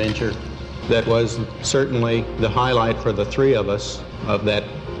that adventure. That was certainly the highlight for the three of us of that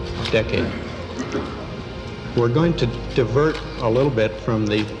decade. We're going to divert a little bit from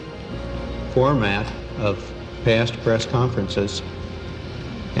the format of past press conferences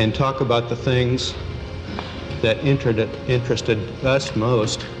and talk about the things that interested us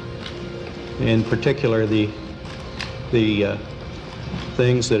most, in particular the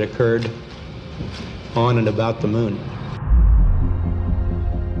things that occurred on and about the moon.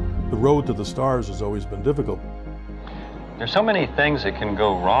 The road to the stars has always been difficult. There's so many things that can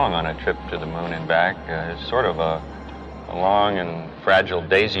go wrong on a trip to the moon and back. It's sort of a long and fragile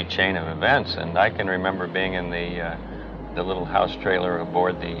daisy chain of events, and I can remember being in the the little house trailer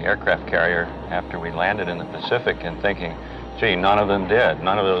aboard the aircraft carrier after we landed in the Pacific and thinking, gee, none of them did.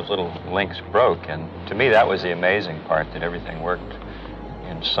 None of those little links broke. And to me, that was the amazing part, that everything worked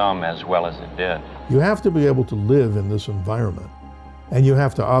in some as well as it did. You have to be able to live in this environment. And you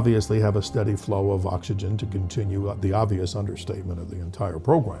have to obviously have a steady flow of oxygen to continue the obvious understatement of the entire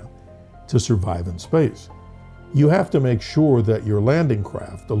program, to survive in space. You have to make sure that your landing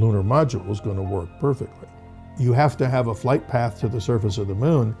craft, the lunar module, is going to work perfectly. You have to have a flight path to the surface of the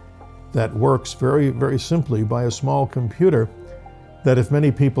moon that works very, very simply by a small computer that, if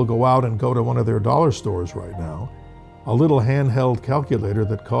many people go out and go to one of their dollar stores right now, a little handheld calculator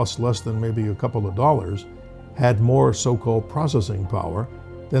that costs less than maybe a couple of dollars had more so-called processing power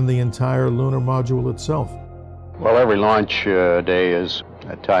than the entire lunar module itself. Well, every launch day is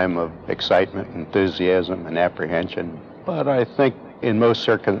a time of excitement, enthusiasm, and apprehension. But I think in most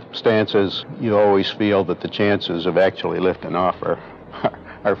circumstances, you always feel that the chances of actually lifting off are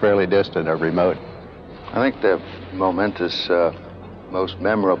fairly distant or remote. I think the momentous, most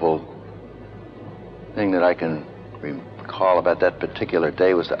memorable thing that I can recall about that particular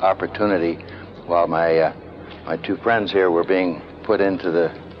day was the opportunity, while my two friends here were being put into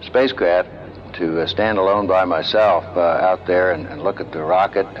the spacecraft, to stand alone by myself out there and look at the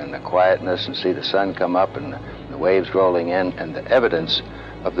rocket and the quietness and see the sun come up and the waves rolling in and the evidence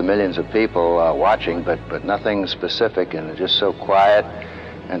of the millions of people watching, but nothing specific, and just so quiet,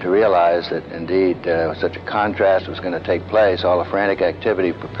 and to realize that indeed such a contrast was going to take place, all the frantic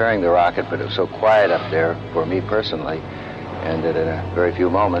activity preparing the rocket, but it was so quiet up there for me personally, and that in a very few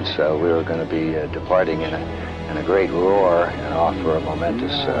moments we were going to be departing in a great roar and off for a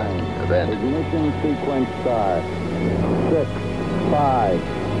momentous event. Ignition sequence start. 6, 5,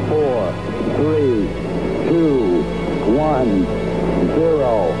 4, 3, 2, 1, 0.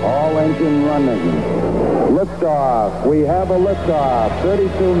 All engine running. Liftoff. We have a liftoff.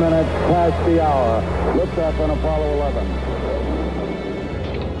 32 minutes past the hour. Liftoff on Apollo 11.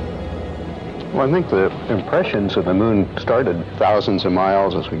 Well, I think the impressions of the moon started thousands of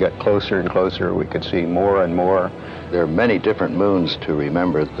miles. As we got closer and closer, we could see more and more. There are many different moons to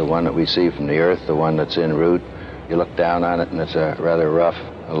remember. The one that we see from the Earth, the one that's en route. You look down on it, and it's a rather rough,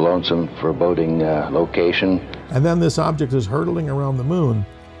 lonesome, foreboding location. And then this object is hurtling around the moon,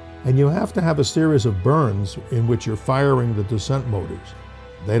 and you have to have a series of burns in which you're firing the descent motors.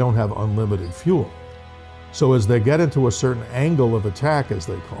 They don't have unlimited fuel. So as they get into a certain angle of attack, as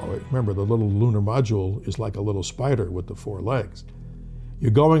they call it, remember the little lunar module is like a little spider with the 4 legs.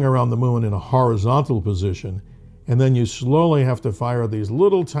 You're going around the moon in a horizontal position, and then you slowly have to fire these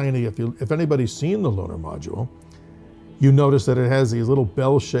little tiny, if anybody's seen the lunar module, you notice that it has these little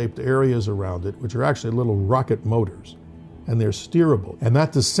bell-shaped areas around it, which are actually little rocket motors, and they're steerable. And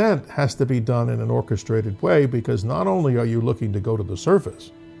that descent has to be done in an orchestrated way, because not only are you looking to go to the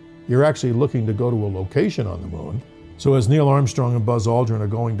surface, you're actually looking to go to a location on the moon. So as Neil Armstrong and Buzz Aldrin are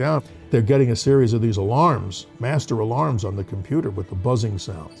going down, they're getting a series of these alarms, master alarms on the computer with the buzzing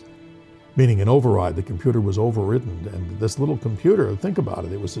sounds, meaning an override. The computer was overridden, and this little computer, think about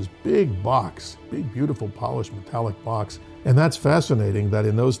it, it was this big box, big, beautiful, polished metallic box. And that's fascinating that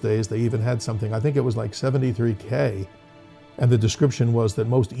in those days they even had something, I think it was like 73K, and the description was that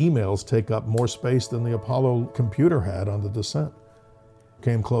most emails take up more space than the Apollo computer had on the descent.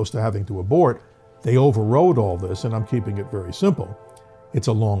 Came close to having to abort. They overrode all this, and I'm keeping it very simple. It's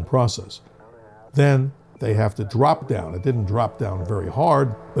a long process. Then they have to drop down. It didn't drop down very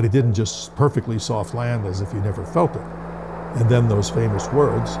hard, but it didn't just perfectly soft land as if you never felt it. And then those famous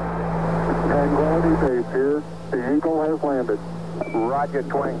words. Tranquility Base here. The Eagle has landed. Roger,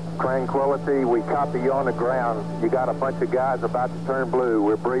 Tranquility. We copy you on the ground. You got a bunch of guys about to turn blue.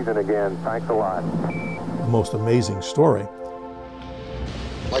 We're breathing again. Thanks a lot. The most amazing story.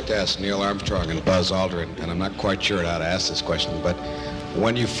 I'd like to ask Neil Armstrong and Buzz Aldrin, and I'm not quite sure how to ask this question, but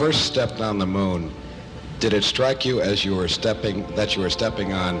when you first stepped on the moon, did it strike you as you were stepping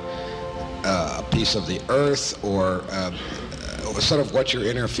on a piece of the Earth, or sort of what your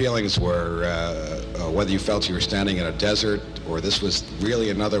inner feelings were, whether you felt you were standing in a desert, or this was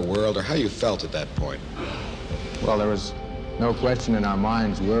really another world, or how you felt at that point? Well, there was no question in our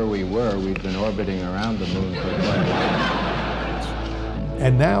minds where we were. We'd been orbiting around the moon for quite a while.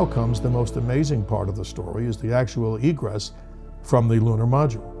 And now comes the most amazing part of the story, is the actual egress from the lunar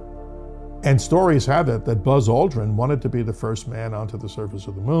module. And stories have it that Buzz Aldrin wanted to be the first man onto the surface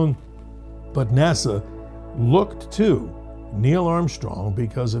of the moon, but NASA looked to Neil Armstrong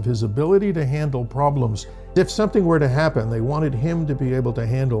because of his ability to handle problems. If something were to happen, they wanted him to be able to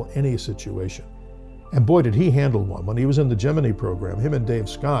handle any situation. And boy, did he handle one. When he was in the Gemini program, him and Dave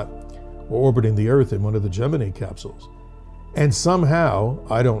Scott were orbiting the Earth in one of the Gemini capsules. And somehow,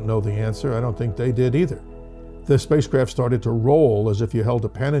 I don't know the answer, I don't think they did either, the spacecraft started to roll as if you held a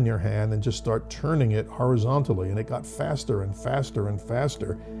pen in your hand and just start turning it horizontally, and it got faster and faster and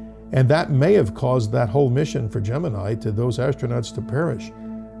faster. And that may have caused that whole mission for Gemini to those astronauts to perish.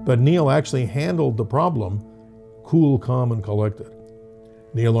 But Neil actually handled the problem cool, calm, and collected.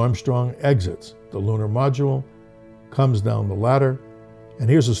 Neil Armstrong exits the lunar module, comes down the ladder, and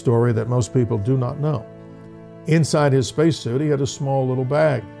here's a story that most people do not know. Inside his spacesuit, he had a small little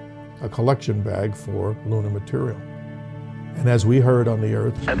bag, a collection bag for lunar material. And as we heard on the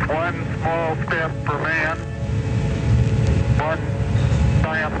Earth, It's one small step for man, one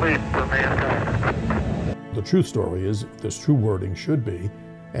giant leap for mankind. the true story is, this true wording should be,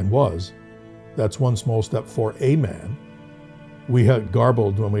 and was, that's one small step for a man. We had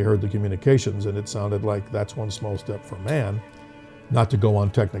garbled when we heard the communications, and it sounded like that's one small step for man. Not to go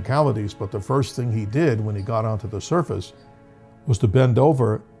on technicalities, but the first thing he did when he got onto the surface was to bend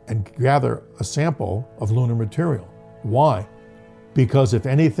over and gather a sample of lunar material. Why? Because if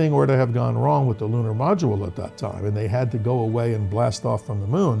anything were to have gone wrong with the lunar module at that time, and they had to go away and blast off from the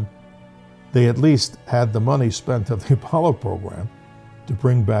moon, they at least had the money spent of the Apollo program to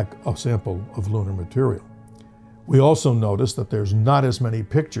bring back a sample of lunar material. We also noticed that there's not as many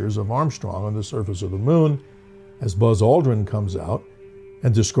pictures of Armstrong on the surface of the moon as Buzz Aldrin comes out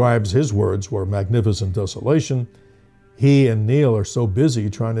and describes his words were magnificent desolation. He and Neil are so busy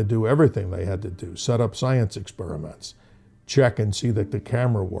trying to do everything they had to do, set up science experiments, check and see that the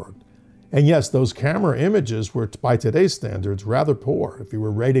camera worked. And yes, those camera images were, by today's standards, rather poor. If you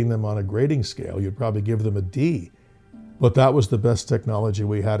were rating them on a grading scale, you'd probably give them a D. But that was the best technology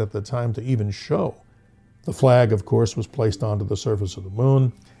we had at the time to even show. The flag, of course, was placed onto the surface of the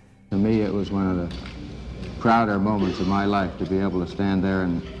moon. To me, it was one of the prouder moments of my life to be able to stand there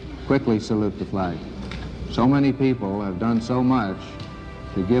and quickly salute the flag. So many people have done so much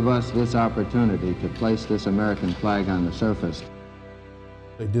to give us this opportunity to place this American flag on the surface.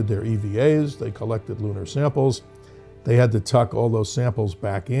 They did their EVAs, they collected lunar samples, they had to tuck all those samples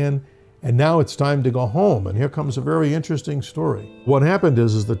back in, and now it's time to go home. And here comes a very interesting story. What happened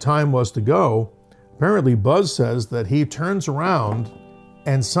is the time was to go. Apparently Buzz says that he turns around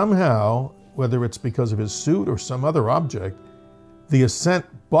and somehow, whether it's because of his suit or some other object, the ascent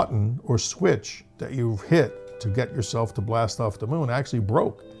button or switch that you hit to get yourself to blast off the moon actually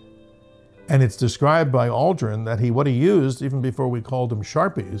broke. And it's described by Aldrin that what he used, even before we called them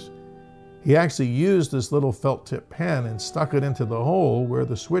Sharpies, he actually used this little felt tip pen and stuck it into the hole where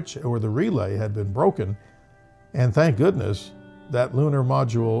the switch or the relay had been broken. And thank goodness that lunar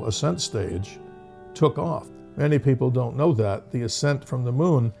module ascent stage took off. Many people don't know that. The ascent from the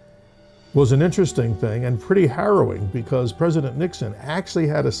moon was an interesting thing and pretty harrowing, because President Nixon actually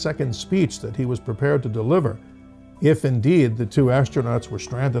had a second speech that he was prepared to deliver if indeed the two astronauts were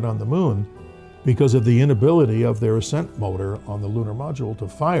stranded on the moon because of the inability of their ascent motor on the lunar module to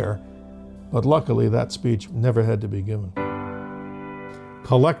fire. But luckily that speech never had to be given.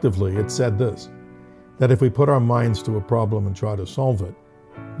 Collectively, it said this, that if we put our minds to a problem and try to solve it,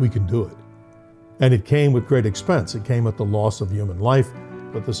 we can do it. And it came with great expense. It came at the loss of human life.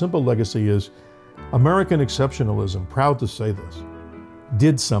 But the simple legacy is American exceptionalism, proud to say this,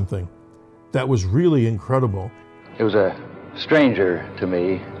 did something that was really incredible. It was a stranger to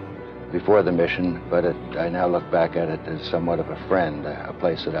me before the mission, but I now look back at it as somewhat of a friend, a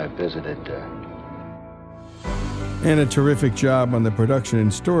place that I've visited. And a terrific job on the production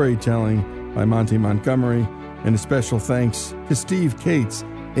and storytelling by Monty Montgomery, and a special thanks to Steve Cates,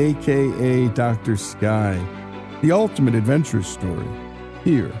 a.k.a. Dr. Sky, the ultimate adventure story,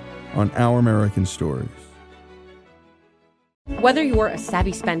 here on Our American Stories. Whether you're a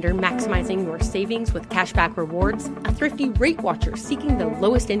savvy spender maximizing your savings with cashback rewards, a thrifty rate watcher seeking the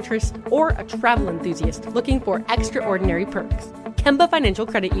lowest interest, or a travel enthusiast looking for extraordinary perks, Kemba Financial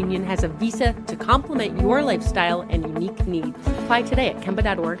Credit Union has a visa to complement your lifestyle and unique needs. Apply today at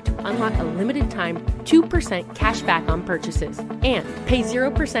Kemba.org to unlock a limited-time 2% cash back on purchases and pay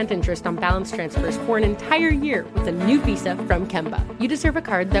 0% interest on balance transfers for an entire year with a new visa from Kemba. You deserve a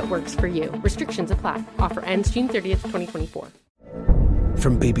card that works for you. Restrictions apply. Offer ends June 30th, 2024.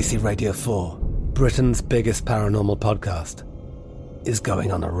 From BBC Radio 4, Britain's biggest paranormal podcast is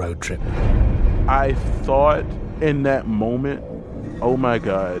going on a road trip. I thought in that moment, oh my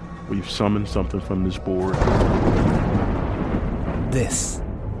God, we've summoned something from this board. This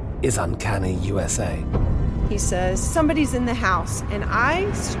is Uncanny USA. He says, somebody's in the house, and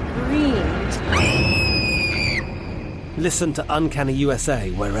I screamed. Listen to Uncanny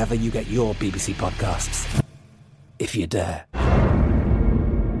USA wherever you get your BBC podcasts, if you dare.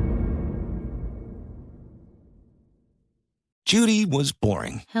 Judy was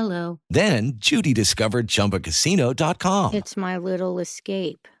boring. Hello. Then Judy discovered ChumbaCasino.com. It's my little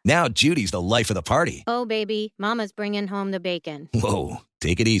escape. Now Judy's the life of the party. Oh, baby, mama's bringing home the bacon. Whoa,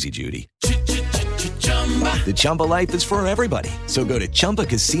 take it easy, Judy. The Chumba life is for everybody. So go to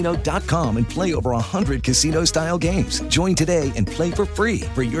ChumbaCasino.com and play over 100 casino-style games. Join today and play for free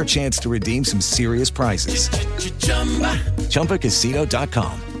for your chance to redeem some serious prizes.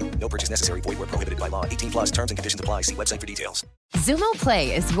 ChumbaCasino.com. No purchase necessary. Void where prohibited by law. 18 plus terms and conditions apply. See website for details. Xumo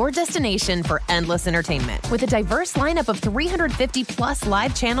Play is your destination for endless entertainment. With a diverse lineup of 350 plus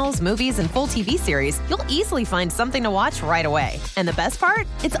live channels, movies, and full TV series, you'll easily find something to watch right away. And the best part?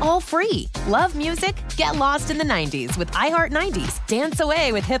 It's all free. Love music? Get lost in the 90s with iHeart 90s. Dance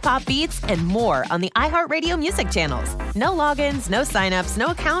away with hip-hop beats and more on the iHeartRadio music channels. No logins, no signups, no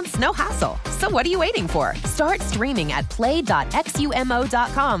accounts, no hassle. So what are you waiting for? Start streaming at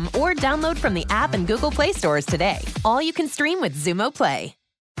play.xumo.com or download from the app and Google Play stores today. All you can stream with Xumo Play.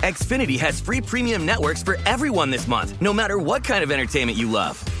 Xfinity has free premium networks for everyone this month, no matter what kind of entertainment you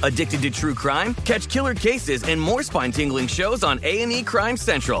love. Addicted to true crime? Catch killer cases and more spine-tingling shows on A&E Crime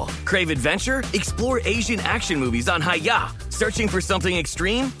Central. Crave adventure? Explore Asian action movies on Hi-Ya. Searching for something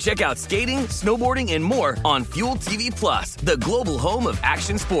extreme? Check out skating, snowboarding, and more on Fuel TV Plus, the global home of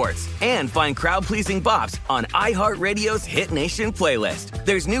action sports. And find crowd-pleasing bops on iHeartRadio's Hit Nation playlist.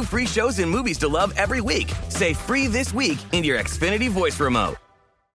 There's new free shows and movies to love every week. Say free this week in your Xfinity voice remote.